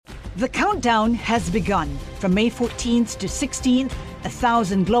The countdown has begun. From May 14th to 16th,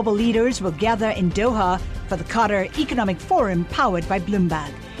 1,000 global leaders will gather in Doha for the Qatar Economic Forum powered by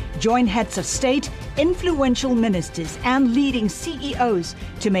Bloomberg. Join heads of state, influential ministers, and leading CEOs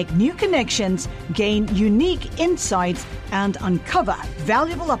to make new connections, gain unique insights, and uncover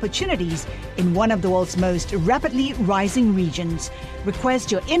valuable opportunities in one of the world's most rapidly rising regions.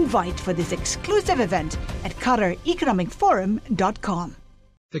 Request your invite for this exclusive event at QatarEconomicForum.com.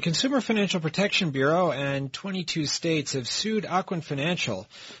 The Consumer Financial Protection Bureau and 22 states have sued Ocwen Financial,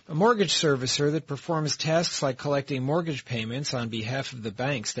 a mortgage servicer that performs tasks like collecting mortgage payments on behalf of the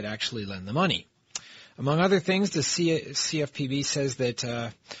banks that actually lend the money. Among other things, the CFPB says that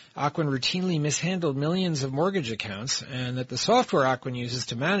Ocwen routinely mishandled millions of mortgage accounts and that the software Ocwen uses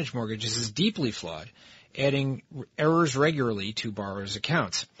to manage mortgages is deeply flawed, adding errors regularly to borrowers'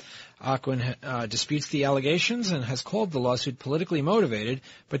 accounts. Ocwen disputes the allegations and has called the lawsuit politically motivated,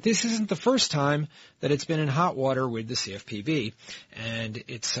 but this isn't the first time that it's been in hot water with the CFPB, and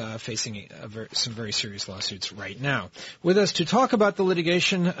it's facing some very serious lawsuits right now. With us to talk about the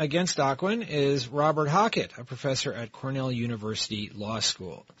litigation against Ocwen is Robert Hockett, a professor at Cornell University Law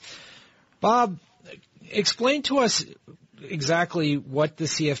School. Bob, explain to us exactly what the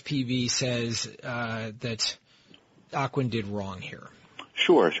CFPB says that Ocwen did wrong here.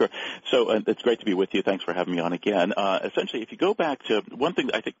 Sure. So it's great to be with you. Thanks for having me on again. Essentially, if you go back to one thing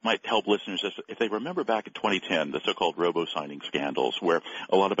that I think might help listeners is if they remember back in 2010, the so-called robo-signing scandals, where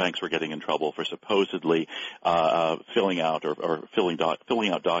a lot of banks were getting in trouble for supposedly filling out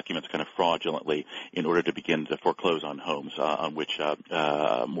documents kind of fraudulently in order to begin to foreclose on homes on which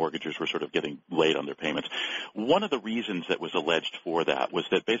mortgagers were sort of getting late on their payments. One of the reasons that was alleged for that was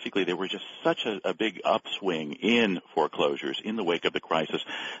that basically there was just such a big upswing in foreclosures in the wake of the crisis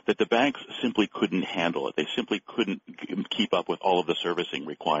that the banks simply couldn't handle it. They simply couldn't keep up with all of the servicing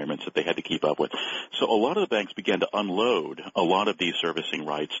requirements that they had to keep up with. So a lot of the banks began to unload a lot of these servicing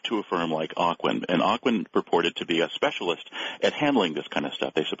rights to a firm like Ocwen. And Ocwen purported to be a specialist at handling this kind of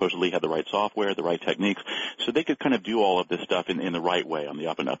stuff. They supposedly had the right software, the right techniques, so they could kind of do all of this stuff in the right way, on the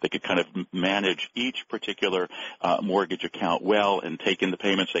up and up. They could kind of manage each particular mortgage account well and take in the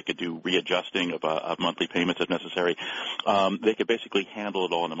payments. They could do readjusting of monthly payments if necessary. They could basically handle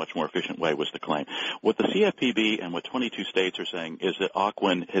it all in a much more efficient way, was the claim. What the CFPB and what 22 states are saying is that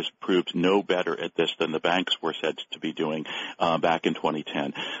Ocwen has proved no better at this than the banks were said to be doing back in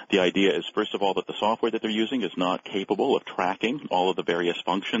 2010. The idea is, first of all, that the software that they're using is not capable of tracking all of the various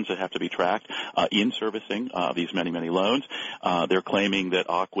functions that have to be tracked in servicing these many, many loans. They're claiming that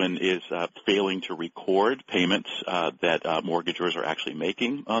Ocwen is failing to record payments that mortgagors are actually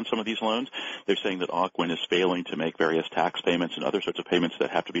making on some of these loans. They're saying that Ocwen is failing to make various tax payments and other sorts of payments that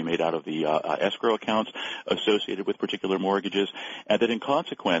have to be made out of the escrow accounts associated with particular mortgages, and that in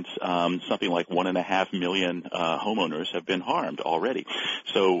consequence, something like 1.5 million homeowners have been harmed already.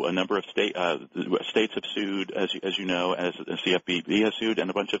 So a number of states have sued, as you know, as the CFPB has sued, and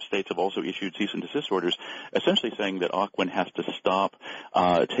a bunch of states have also issued cease and desist orders, essentially saying that Ocwen has to stop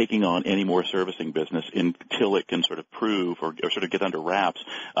taking on any more servicing business until it can sort of prove or sort of get under wraps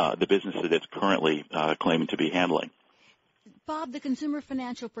the business that it's currently claiming to be handling. Bob, the Consumer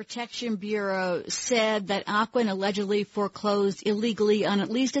Financial Protection Bureau said that Ocwen allegedly foreclosed illegally on at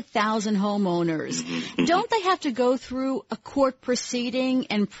least 1,000 homeowners. Mm-hmm. Don't they have to go through a court proceeding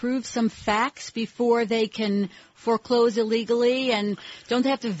and prove some facts before they can foreclose illegally? And don't they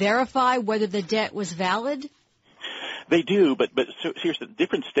have to verify whether the debt was valid? They do, but seriously,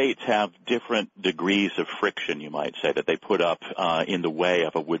 different states have different degrees of friction, you might say, that they put up in the way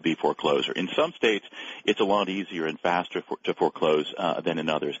of a would-be foreclosure. In some states, it's a lot easier and faster to foreclose than in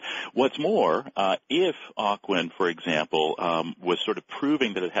others. What's more, if Ocwen, for example, was sort of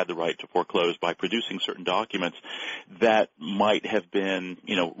proving that it had the right to foreclose by producing certain documents that might have been,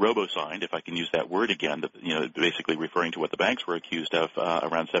 robo-signed, if I can use that word again, basically referring to what the banks were accused of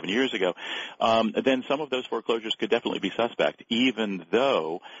around 7 years ago, then some of those foreclosures could definitely be suspect, even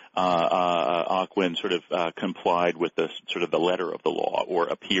though Ocwen sort of complied with the sort of the letter of the law, or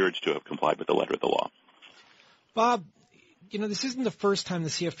appeared to have complied with the letter of the law. Bob, this isn't the first time the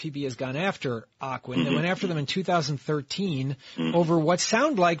CFPB has gone after Ocwen. Mm-hmm. They went after them in 2013 mm-hmm. over what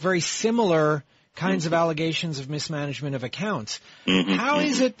sound like very similar kinds mm-hmm. of allegations of mismanagement of accounts. Mm-hmm. How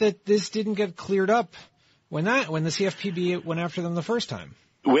is it that this didn't get cleared up when the CFPB went after them the first time?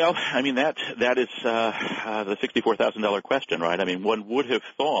 Well, I mean, that is the $64,000 question, right? I mean, one would have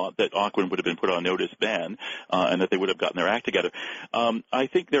thought that Ocwen would have been put on notice then, and that they would have gotten their act together. I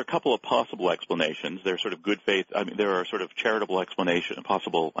think there are a couple of possible explanations. There are sort of good faith. I mean, there are sort of charitable explanations.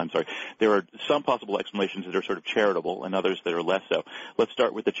 There are some possible explanations that are sort of charitable, and others that are less so. Let's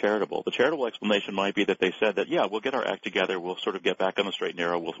start with the charitable. The charitable explanation might be that they said that, yeah, we'll get our act together. We'll sort of get back on the straight and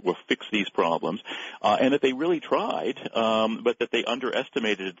narrow. We'll fix these problems, and that they really tried, but that they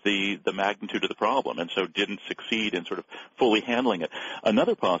underestimated the magnitude of the problem, and so didn't succeed in sort of fully handling it.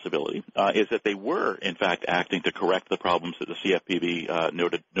 Another possibility is that they were, in fact, acting to correct the problems that the CFPB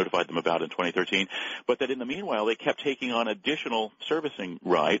notified them about in 2013, but that in the meanwhile they kept taking on additional servicing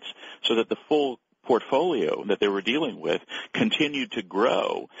rights so that the full portfolio that they were dealing with continued to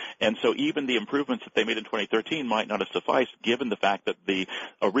grow. And so even the improvements that they made in 2013 might not have sufficed, given the fact that the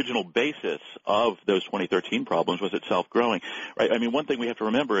original basis of those 2013 problems was itself growing. Right? I mean, one thing we have to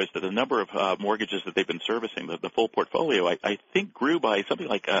remember is that the number of mortgages that they've been servicing, the full portfolio, I think grew by something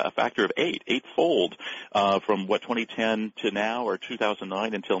like a factor of eightfold from 2010 to now, or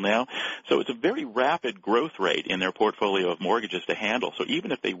 2009 until now. So it's a very rapid growth rate in their portfolio of mortgages to handle. So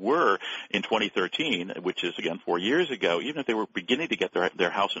even if they were in 2013, which is, again, 4 years ago, even if they were beginning to get their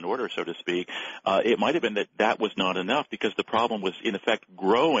house in order, so to speak, it might have been that was not enough because the problem was, in effect,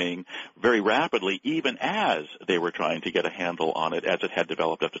 growing very rapidly, even as they were trying to get a handle on it as it had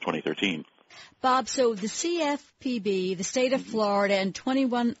developed up to 2013. Bob, so the CFPB, the state of Florida, and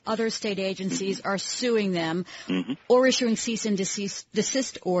 21 other state agencies are suing them or issuing cease and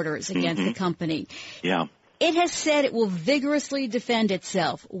desist orders against the company. Yeah. It has said it will vigorously defend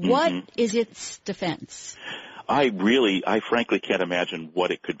itself. What is its defense? I frankly can't imagine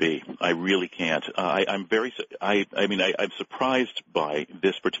what it could be. I really can't. I'm surprised by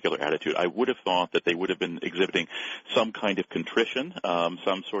this particular attitude. I would have thought that they would have been exhibiting some kind of contrition,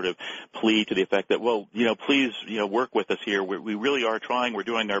 some sort of plea to the effect that, well, please, work with us here. We really are trying. We're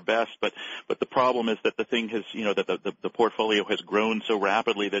doing our best, but the problem is that the thing has, that the portfolio has grown so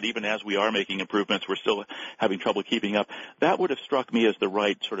rapidly that even as we are making improvements, we're still having trouble keeping up. That would have struck me as the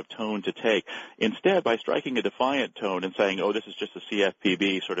right sort of tone to take. Instead, by striking a defiant tone and saying, oh, this is just the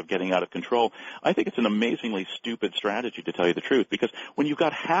CFPB sort of getting out of control, I think it's an amazingly stupid strategy, to tell you the truth, because when you've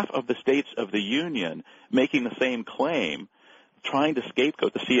got half of the states of the union making the same claim, trying to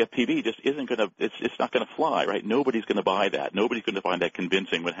scapegoat the CFPB just isn't going to, it's not going to fly, right? Nobody's going to buy that. Nobody's going to find that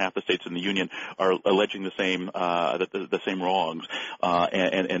convincing when half the states in the union are alleging the same, the same wrongs,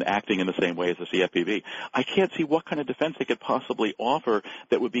 and acting in the same way as the CFPB. I can't see what kind of defense they could possibly offer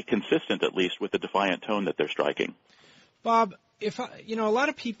that would be consistent, at least, with the defiant tone that they're striking. Bob, a lot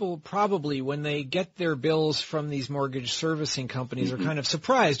of people probably, when they get their bills from these mortgage servicing companies, are kind of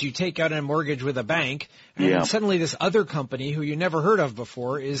surprised. You take out a mortgage with a bank, and suddenly this other company, who you never heard of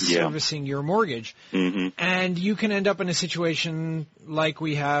before, is servicing your mortgage. And you can end up in a situation like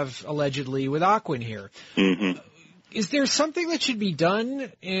we have allegedly with Ocwen here. Is there something that should be done,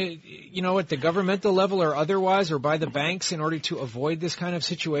 at the governmental level or otherwise, or by the banks in order to avoid this kind of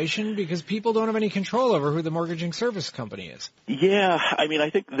situation? Because people don't have any control over who the mortgaging service company is. Yeah, I mean,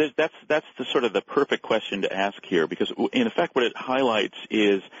 I think that's the sort of the perfect question to ask here, because in effect what it highlights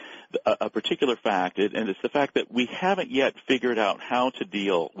is a particular fact, and it's the fact that we haven't yet figured out how to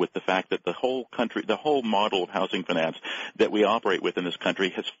deal with the fact that the whole country, the whole model of housing finance that we operate with in this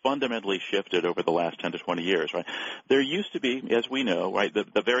country has fundamentally shifted over the last 10 to 20 years, right? There used to be, as we know, right,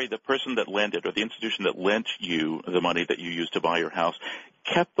 the person that lent it, or the institution that lent you the money that you used to buy your house,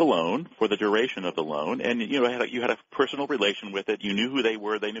 kept the loan for the duration of the loan, and you had a personal relation with it. You knew who they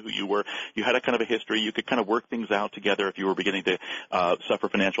were, they knew who you were. You had a kind of a history. You could kind of work things out together if you were beginning to suffer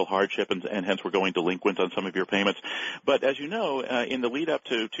financial hardship and hence were going delinquent on some of your payments. But as you know, in the lead up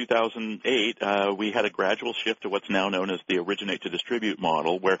to 2008, we had a gradual shift to what's now known as the originate to distribute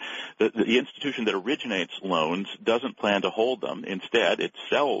model, where the institution that originates loans doesn't plan to hold them. Instead, it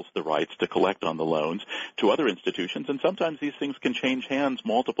sells the rights to collect on the loans to other institutions, and sometimes these things can change hands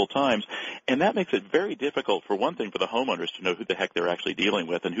multiple times, and that makes it very difficult, for one thing, for the homeowners to know who the heck they're actually dealing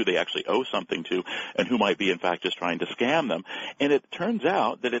with and who they actually owe something to and who might be, in fact, just trying to scam them. And it turns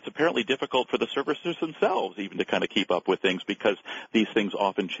out that it's apparently difficult for the servicers themselves even to kind of keep up with things, because these things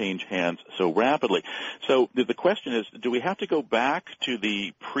often change hands so rapidly. So the question is, do we have to go back to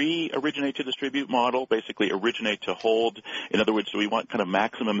the pre-originate to distribute model, basically originate to hold? In other words, do we want kind of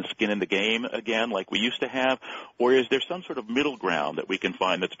maximum skin in the game again like we used to have? Or is there some sort of middle ground that we can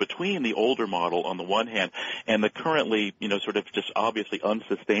find that's between the older model on the one hand and the currently, sort of just obviously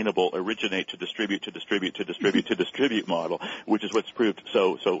unsustainable originate to distribute to distribute to distribute to distribute model, which is what's proved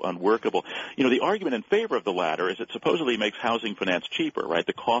so unworkable. The argument in favor of the latter is it supposedly makes housing finance cheaper, right?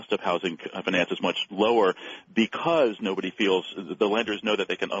 The cost of housing finance is much lower because nobody feels, the lenders know that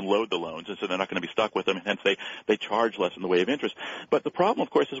they can unload the loans, and so they're not going to be stuck with them, and hence they charge less in the way of interest. But the problem, of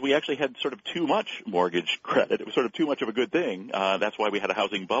course, is we actually had sort of too much mortgage credit. It was sort of too much of a good thing. That's why we had a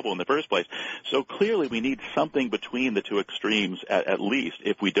housing bubble in the first place. So clearly we need something between the two extremes at least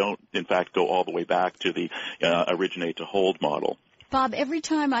if we don't, in fact, go all the way back to the originate to hold model. Bob, every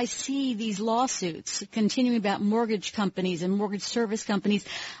time I see these lawsuits continuing about mortgage companies and mortgage service companies,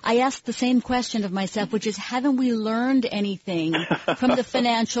 I ask the same question of myself, which is, haven't we learned anything from the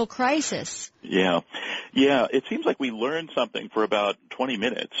financial crisis? Yeah. It seems like we learned something for about 20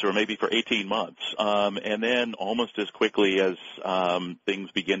 minutes or maybe for 18 months. And then almost as quickly as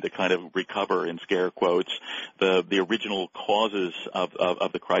things begin to kind of recover, in scare quotes, the original causes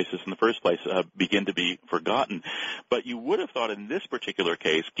of the crisis in the first place begin to be forgotten. But you would have thought in this particular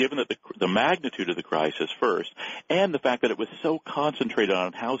case, given that the magnitude of the crisis first and the fact that it was so concentrated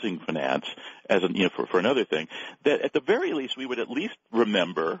on housing finance as for another thing, that at the very least we would at least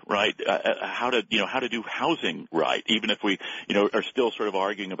remember, right, how to do housing right, even if we, are still sort of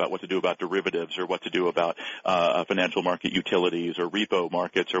arguing about what to do about derivatives or what to do about financial market utilities or repo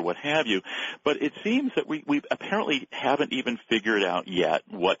markets or what have you. But it seems that we apparently haven't even figured out yet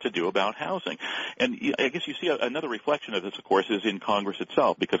what to do about housing. And I guess you see another reflection of this, of course, is in Congress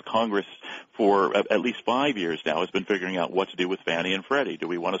itself, because Congress for at least 5 years now has been figuring out what to do with Fannie and Freddie. Do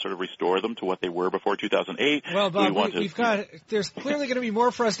we want to sort of restore them to what they were before 2008? Well, Bob, there's clearly going to be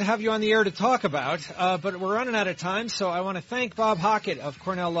more for us to have you on the air to talk about, but we're running out of time, so I want to thank Bob Hockett of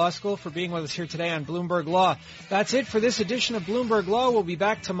Cornell Law School for being with us here today on Bloomberg Law. That's it for this edition of Bloomberg Law. We'll be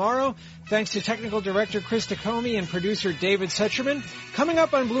back tomorrow. Thanks to Technical Director Krista Comey and producer David Sucherman. Coming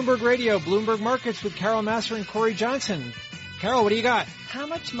up on Bloomberg Radio, Bloomberg Markets with Carol Masser and Corey Johnson. Carol, what do you got? How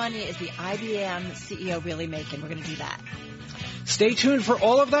much money is the IBM CEO really making? We're going to do that. Stay tuned for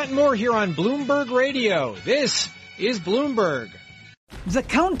all of that and more here on Bloomberg Radio. This is Bloomberg. The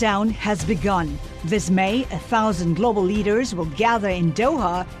countdown has begun. This May, 1,000 global leaders will gather in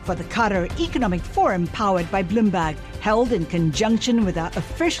Doha for the Qatar Economic Forum powered by Bloomberg, held in conjunction with our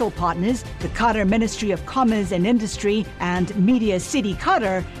official partners, the Qatar Ministry of Commerce and Industry and Media City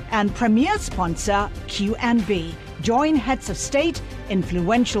Qatar, and premier sponsor QNB. Join heads of state,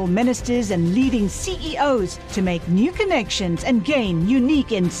 influential ministers, and leading CEOs to make new connections and gain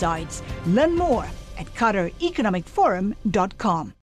unique insights. Learn more at QatarEconomicForum.com.